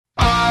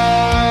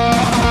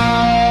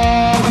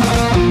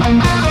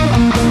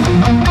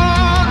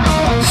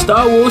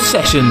Star Wars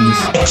Sessions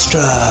Extra.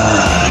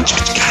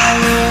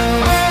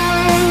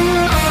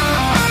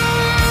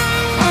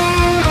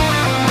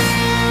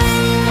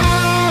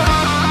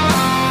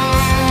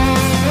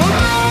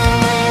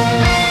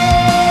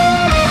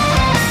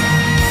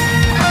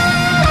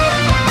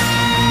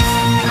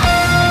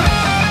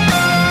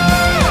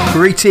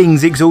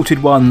 Greetings,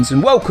 exalted ones,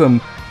 and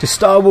welcome to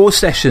Star Wars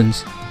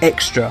Sessions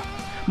Extra.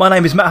 My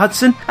name is Matt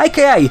Hudson,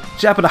 aka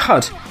Jabba the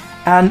Hutt,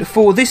 and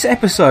for this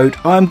episode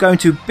I'm going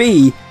to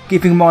be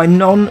giving my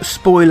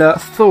non-spoiler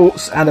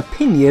thoughts and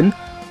opinion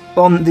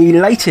on the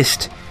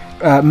latest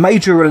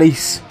major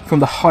release from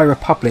the High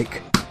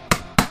Republic.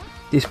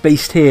 This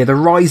beast here, The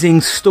Rising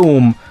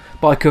Storm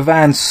by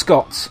Cavan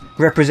Scott,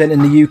 representing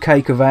the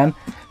UK, Cavan.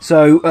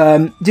 So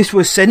this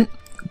was sent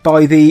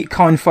by the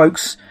kind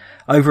folks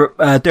over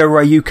at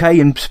Delray UK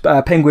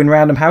and Penguin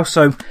Random House,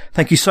 so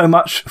thank you so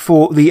much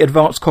for the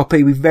advanced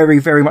copy. We very,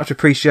 very much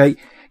appreciate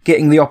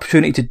getting the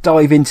opportunity to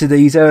dive into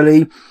these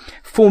early,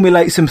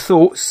 formulate some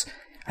thoughts,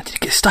 and to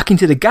get stuck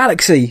into the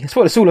galaxy. That's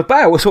what it's all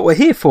about, that's what we're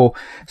here for.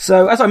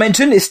 So, as I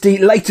mentioned, it's the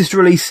latest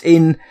release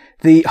in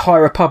the High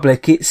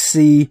Republic. It's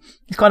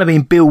kind of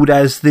been billed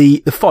as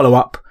the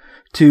follow-up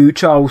to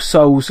Charles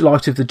Soule's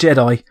Light of the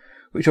Jedi,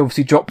 which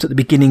obviously dropped at the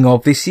beginning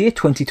of this year,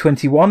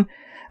 2021,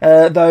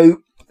 though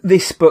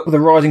this book,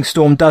 The Rising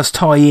Storm, does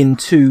tie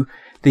into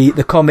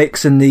the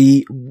comics and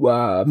the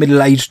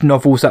middle-aged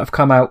novels that have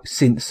come out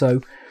since.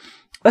 So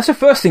that's the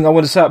first thing I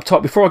want to say up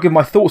top before I give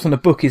my thoughts on the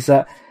book, is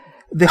that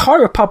the High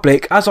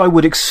Republic, as I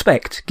would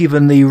expect,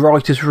 given the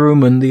writer's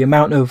room and the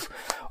amount of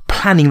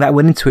planning that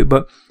went into it,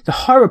 but the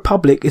High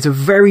Republic is a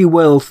very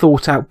well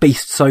thought out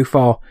beast so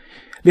far.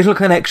 Little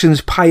connections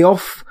pay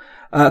off.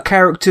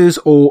 Characters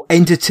or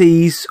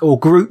entities or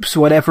groups,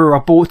 whatever,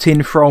 are brought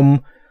in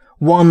from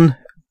one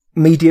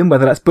medium,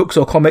 whether that's books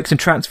or comics, and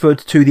transferred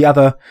to the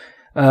other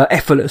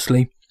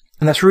effortlessly,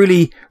 and that's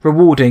really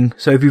rewarding.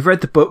 So if you've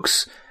read the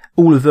books,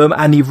 all of them,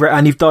 and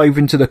you've dived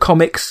into the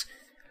comics,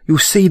 you'll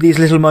see these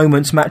little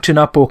moments matching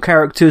up, or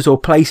characters or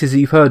places that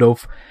you've heard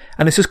of,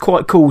 and it's just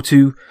quite cool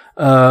to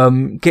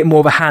get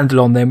more of a handle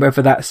on them,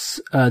 whether that's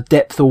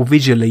depth or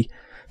visually.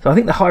 So I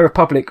think the High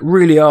Republic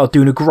really are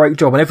doing a great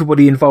job, and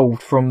everybody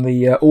involved, from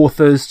the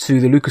authors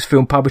to the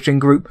Lucasfilm Publishing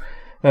Group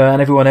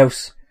and everyone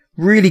else,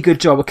 really good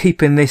job of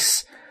keeping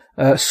this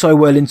so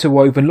well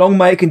interwoven. Long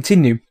may it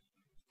continue.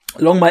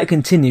 Long may it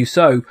continue.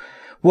 So,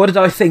 what did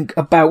I think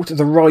about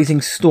The Rising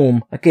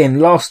Storm? Again,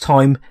 last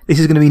time, this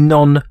is going to be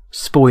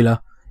non-spoiler.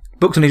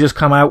 Book's only just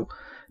come out.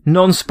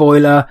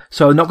 Non-spoiler,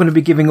 so I'm not going to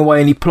be giving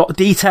away any plot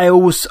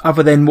details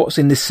other than what's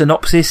in this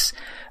synopsis.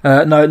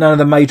 No, none of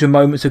the major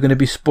moments are going to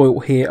be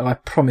spoilt here, I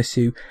promise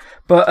you.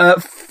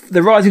 But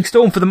The Rising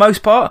Storm, for the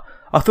most part,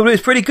 I thought it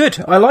was pretty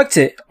good. I liked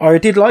it. I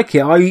did like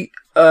it.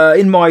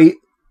 In my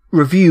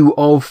review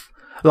of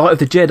Light of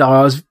the Jedi,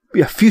 I was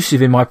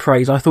effusive in my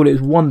praise. I thought it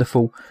was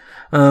wonderful.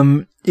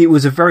 It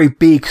was a very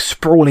big,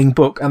 sprawling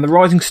book, and The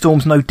Rising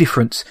Storm's no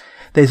different.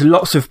 There's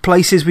lots of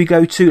places we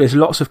go to, there's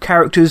lots of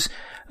characters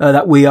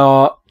that we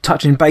are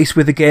touching base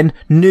with again.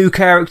 New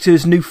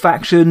characters, new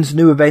factions,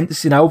 new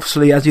events. You know,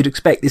 obviously, as you'd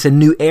expect, it's a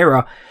new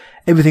era.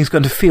 Everything's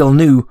going to feel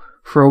new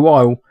for a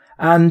while.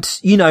 And,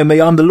 you know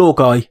me, I'm the lore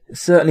guy,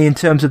 certainly in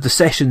terms of the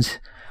sessions.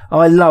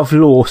 I love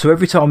lore, so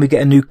every time we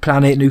get a new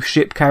planet, new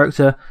ship,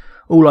 character,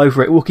 all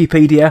over it.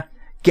 Wikipedia,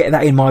 get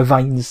that in my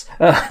veins.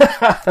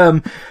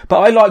 But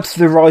I liked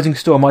The Rising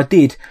Storm, I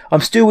did.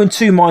 I'm still in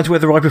two minds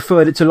whether I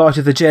preferred it to Light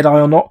of the Jedi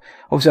or not.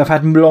 Obviously, I've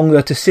had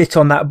longer to sit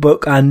on that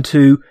book and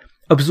to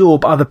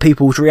absorb other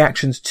people's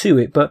reactions to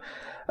it. But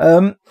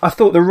I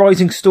thought The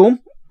Rising Storm,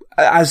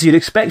 as you'd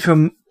expect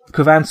from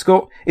Cavan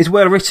Scott, is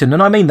well written,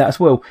 and I mean that as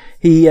well.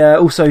 He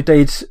also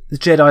did the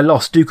Jedi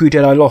Lost, Dooku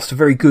Jedi Lost, a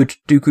very good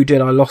Dooku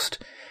Jedi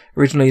Lost,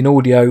 originally an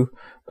audio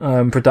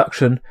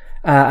production.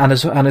 And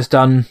has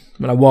done,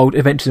 you know, Wild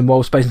Adventures in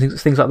Wild Space and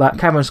things like that.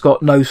 Cavan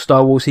Scott knows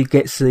Star Wars. He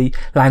gets the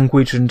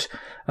language and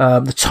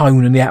the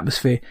tone and the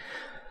atmosphere.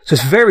 So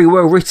it's very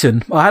well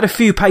written. I had a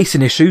few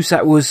pacing issues.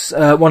 That was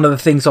one of the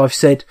things I've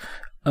said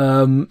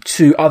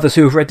to others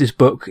who have read this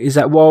book, is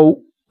that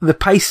while the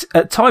pace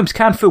at times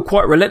can feel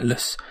quite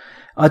relentless,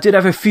 I did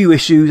have a few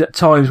issues at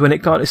times when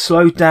it kind of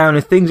slowed down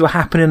and things were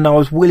happening and I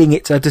was willing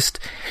it to just,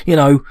 you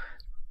know,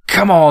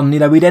 come on, you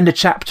know, we'd end a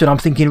chapter and I'm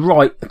thinking,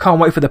 right, I can't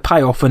wait for the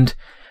payoff, and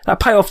that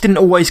payoff didn't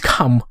always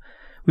come,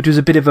 which was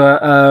a bit of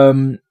a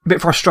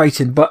bit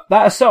frustrating. But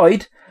that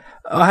aside,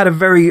 I had a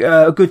very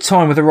good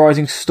time with The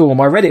Rising Storm.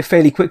 I read it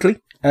fairly quickly,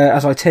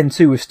 as I tend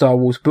to with Star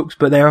Wars books,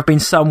 but there have been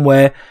some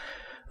where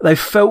they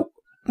felt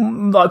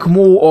like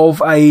more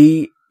of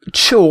a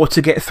chore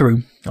to get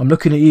through. I'm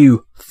looking at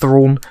you,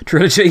 Thrawn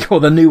trilogy, or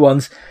the new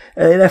ones.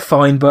 They're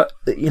fine, but,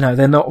 you know,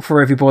 they're not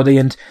for everybody.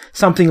 And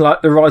something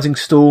like The Rising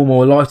Storm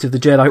or Light of the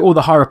Jedi or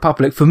the High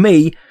Republic, for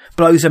me,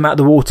 blows them out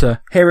the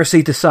water.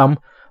 Heresy to some,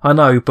 I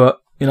know,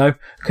 but, you know,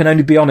 can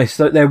only be honest.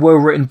 They're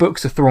well-written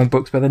books, the Thrawn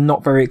books, but they're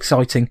not very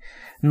exciting.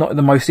 Not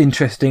the most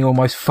interesting or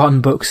most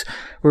fun books.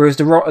 Whereas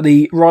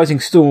the Rising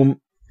Storm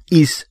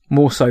is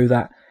more so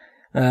that.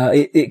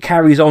 It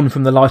carries on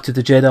from the Light of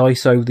the Jedi,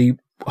 so the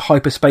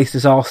hyperspace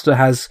disaster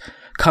has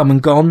come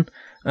and gone.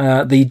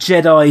 The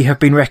Jedi have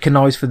been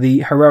recognised for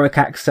the heroic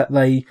acts that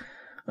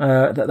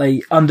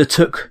they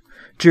undertook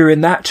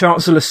during that.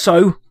 Chancellor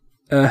So,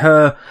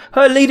 her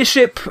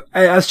leadership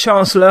as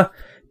Chancellor,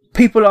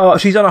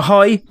 she's on a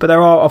high, but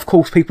there are, of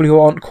course, people who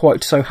aren't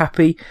quite so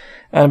happy.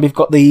 And we've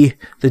got the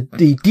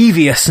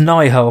devious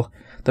Nihil,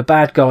 the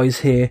bad guys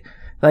here.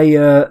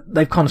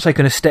 They've kind of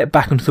taken a step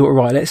back and thought,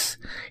 right, let's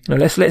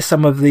let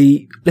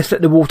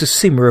the water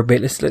simmer a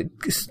bit.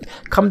 Let's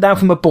come down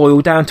from a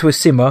boil down to a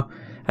simmer.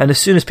 And as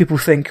soon as people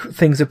think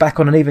things are back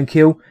on an even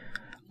keel,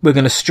 we're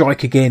going to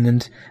strike again.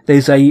 And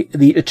there's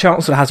the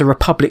Chancellor has a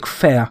Republic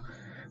Fair,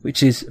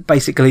 which is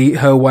basically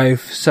her way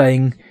of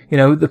saying,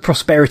 the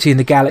prosperity in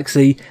the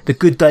galaxy, the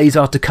good days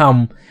are to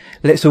come.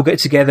 Let's all get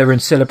together and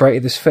celebrate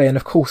at this fair. And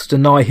of course, the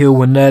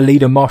Nihil and their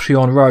leader,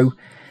 Marchion Ro,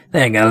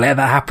 they ain't going to let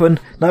that happen.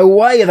 No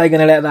way are they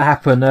going to let that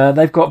happen.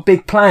 They've got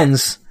big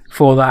plans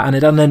for that, and it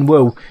doesn't end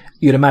well,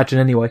 you'd imagine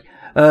anyway.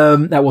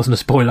 That wasn't a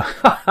spoiler.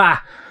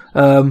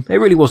 It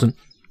really wasn't.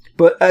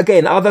 But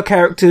again, other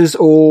characters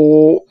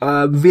or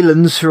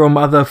villains from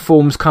other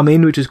forms come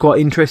in, which is quite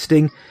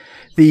interesting.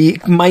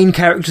 The main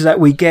characters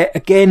that we get,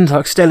 again,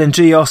 like Stellan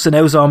Gios and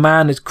Elzar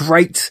Mann, is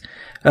great.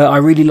 I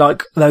really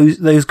like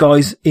those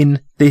guys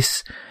in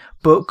this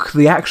book.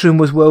 The action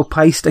was well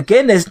paced.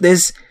 Again,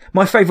 there's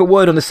my favourite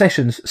word on the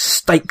sessions,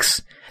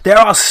 stakes. There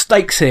are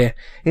stakes here.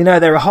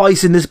 There are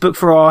highs in this book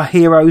for our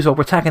heroes or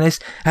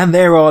protagonists, and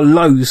there are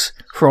lows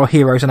for our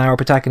heroes and our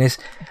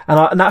protagonists.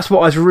 And that's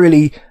what has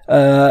really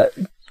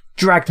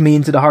dragged me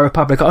into the High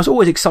Republic. I was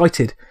always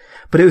excited,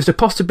 but it was the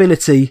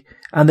possibility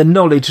and the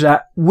knowledge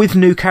that with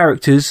new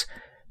characters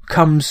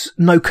comes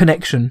no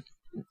connection.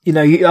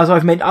 As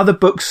I've mentioned, other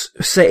books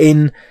set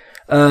in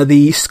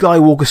the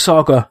Skywalker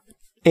saga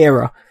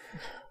era,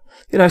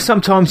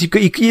 sometimes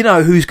you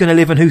know who's going to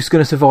live and who's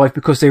going to survive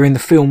because they're in the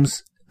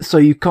films. So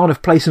you kind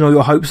of placing all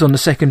your hopes on the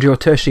secondary or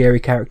tertiary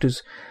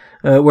characters.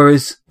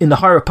 Whereas in the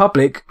High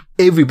Republic,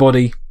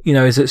 everybody,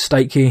 is at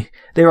stake here.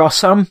 There are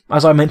some,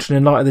 as I mentioned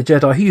in Light of the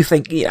Jedi, who you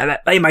think,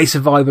 that they may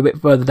survive a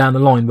bit further down the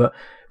line, but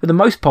for the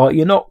most part,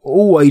 you're not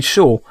always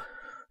sure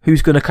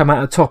who's going to come out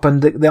on top.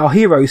 And our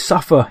heroes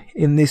suffer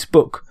in this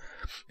book.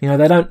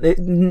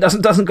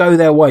 It doesn't go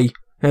their way.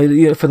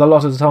 For the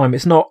lot of the time,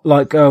 it's not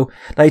like,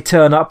 they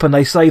turn up and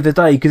they save the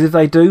day, because if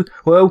they do,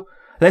 well,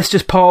 let's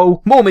just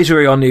pile more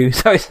misery on you.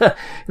 So it's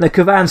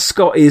Kavan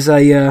Scott is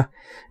a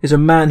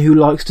man who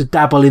likes to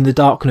dabble in the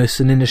darkness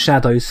and in the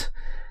shadows.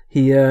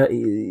 He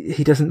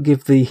doesn't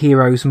give the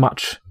heroes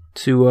much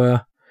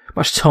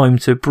time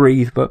to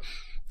breathe, but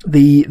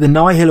the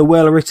Nihil are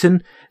well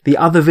written. The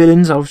other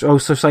villains, I'll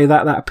also say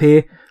that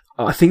appear,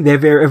 I think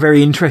they're a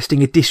very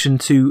interesting addition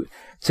to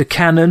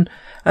canon.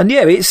 And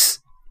yeah, it's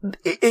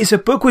a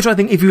book which I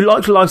think if you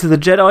liked Light of the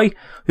Jedi,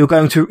 you're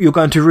going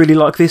to really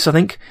like this. I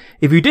think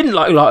if you didn't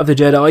like Light of the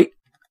Jedi,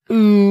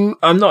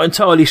 I'm not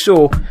entirely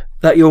sure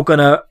that you're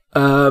gonna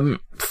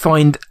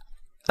find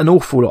an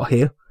awful lot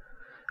here,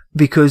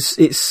 because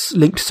it's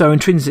linked so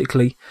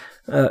intrinsically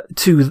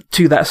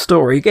to that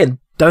story. Again,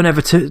 don't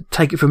ever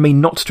take it from me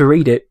not to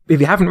read it.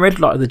 If you haven't read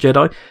Light of the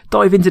Jedi,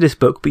 dive into this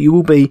book, but you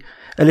will be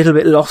a little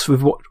bit lost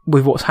with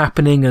what's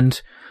happening and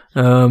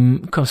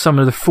kind of some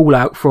of the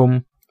fallout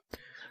from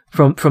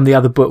the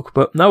other book.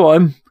 But no,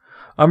 I'm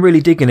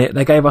really digging it.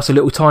 They gave us a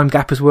little time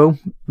gap as well.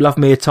 Love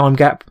me a time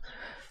gap.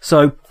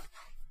 So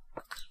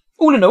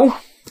all in all,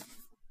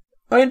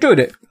 I enjoyed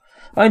it.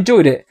 I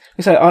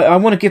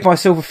want to give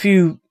myself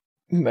a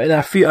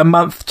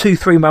month,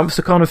 2-3 months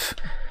to kind of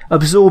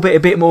absorb it a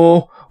bit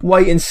more,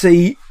 wait and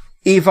see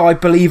if I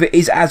believe it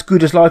is as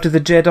good as Light of the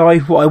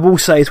Jedi. What I will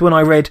say is when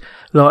I read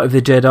Light of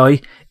the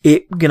Jedi,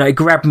 it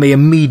grabbed me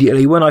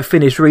immediately. When I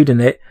finished reading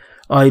it,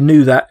 I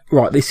knew that,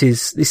 right, this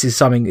is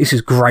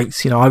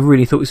great. I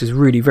really thought this is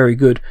really very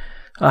good.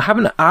 I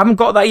haven't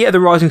got that yet, The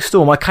Rising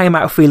Storm. I came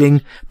out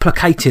feeling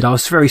placated. I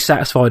was very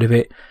satisfied with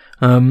it.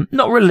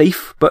 Not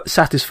relief, but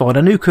satisfied.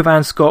 I knew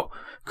Kavan Scott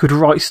could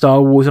write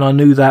Star Wars, and I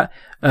knew that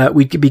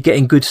we'd be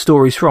getting good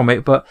stories from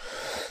it, but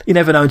you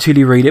never know until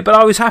you read it. But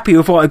I was happy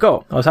with what I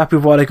got.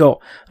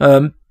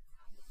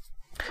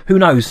 Who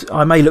knows?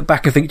 I may look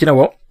back and think, you know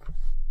what?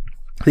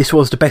 This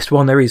was the best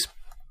one there is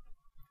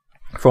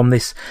from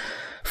this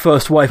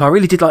first wave. I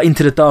really did like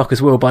Into the Dark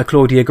as well by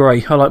Claudia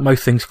Gray. I like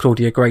most things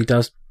Claudia Gray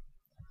does,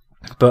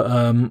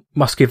 but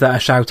must give that a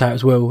shout out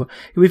as well.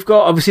 We've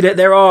got, obviously,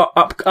 there are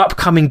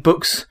upcoming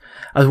books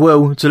as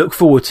well to look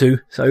forward to,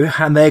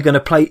 and they're going to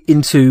play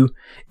into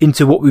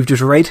what we've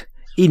just read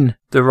in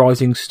The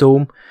Rising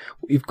Storm.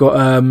 We've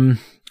got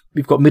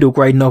middle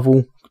grade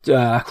novel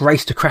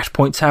Race to Crash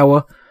Point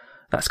Tower,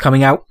 that's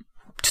coming out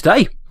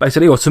today,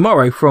 basically, or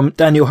tomorrow, from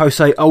Daniel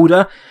Jose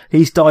Older.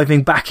 He's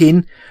diving back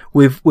in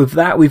with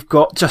that. We've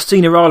got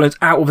Justina Ireland's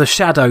Out of the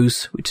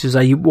Shadows, which is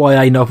a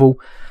YA novel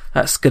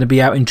that's going to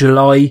be out in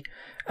July.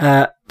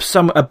 A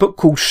book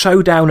called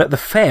Showdown at the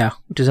Fair,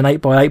 which is an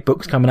 8x8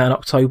 book coming out in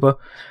October.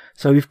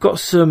 So we've got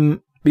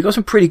some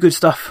pretty good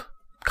stuff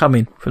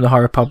coming from the High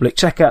Republic.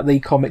 Check out the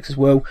comics as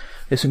well.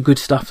 There's some good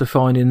stuff to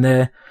find in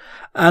there.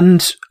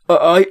 And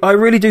I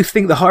really do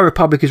think the High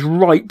Republic is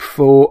ripe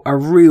for a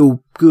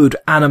real good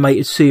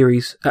animated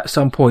series at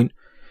some point.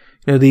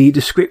 You know, the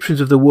descriptions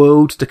of the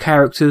world, the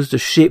characters, the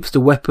ships, the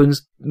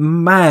weapons,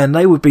 man,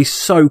 they would be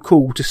so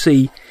cool to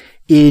see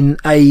in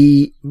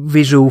a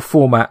visual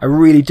format. I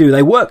really do.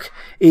 They work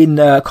in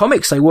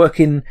comics, they work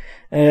in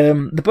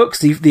the books.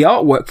 The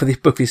artwork for this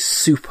book is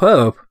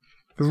superb.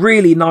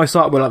 Really nice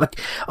artwork.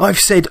 Like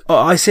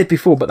I said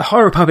before, but the High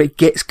Republic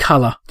gets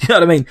colour. Do you know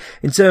what I mean?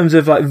 In terms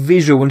of like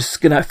visual and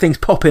things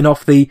popping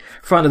off the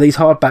front of these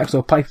hardbacks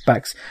or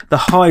paperbacks, the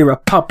High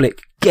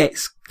Republic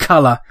gets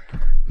colour.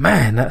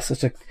 Man, that's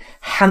such a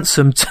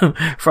handsome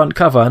front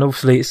cover, and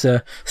obviously it's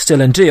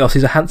Stellan Gios.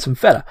 He's a handsome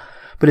fella,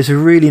 but it's a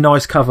really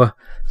nice cover.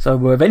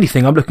 So, if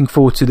anything, I'm looking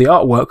forward to the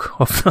artwork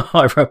of the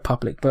High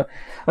Republic. But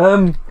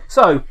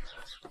so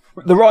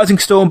The Rising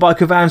Storm by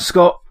Cavan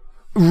Scott,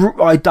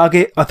 I dug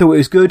it. I thought it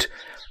was good.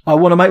 I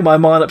want to make my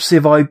mind up, see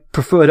if I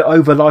preferred it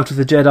over Light of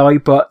the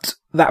Jedi. But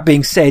that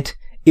being said,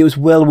 it was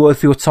well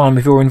worth your time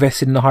if you're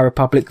invested in the High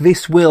Republic.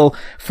 This will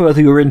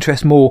further your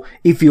interest more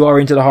if you are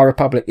into the High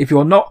Republic. If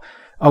you're not,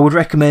 I would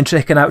recommend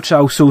checking out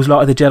Charles Soule's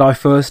Light of the Jedi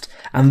first,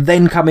 and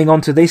then coming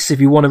on to this.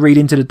 If you want to read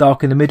Into the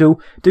Dark in the middle,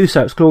 do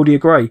so. It's Claudia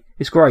Gray.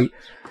 It's great.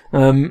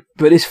 But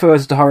this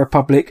furthers the High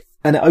Republic,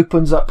 and it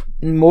opens up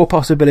more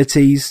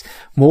possibilities,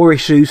 more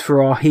issues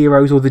for our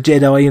heroes or the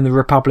Jedi and the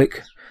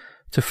Republic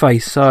to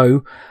face.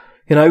 So,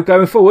 you know,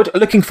 going forward,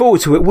 looking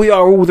forward to it. We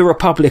are all the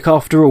Republic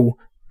after all,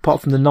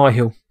 apart from the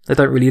Nihil. They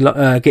don't really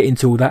get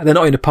into all that. They're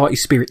not in a party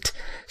spirit.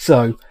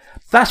 So,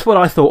 that's what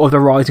I thought of The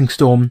Rising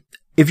Storm.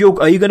 Are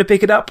you going to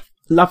pick it up?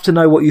 Love to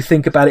know what you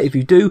think about it. If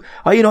you do,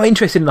 are you not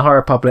interested in the High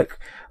Republic?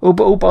 Or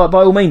by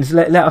all means,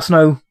 let us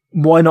know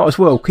why not as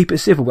well. Keep it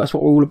civil. That's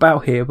what we're all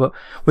about here. But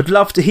would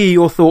love to hear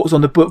your thoughts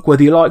on the book,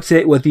 whether you liked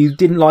it, whether you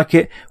didn't like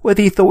it,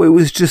 whether you thought it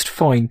was just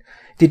fine.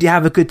 Did you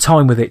have a good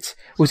time with it?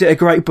 Was it a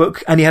great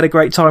book and you had a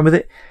great time with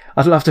it?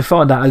 I'd love to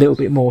find out a little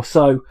bit more.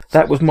 So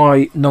that was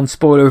my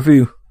non-spoiler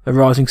review of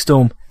Rising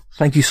Storm.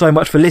 Thank you so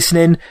much for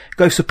listening.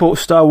 Go support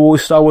Star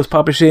Wars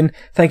Publishing.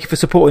 Thank you for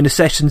supporting the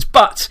sessions.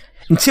 But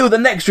until the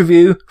next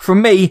review,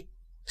 from me,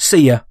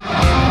 see ya.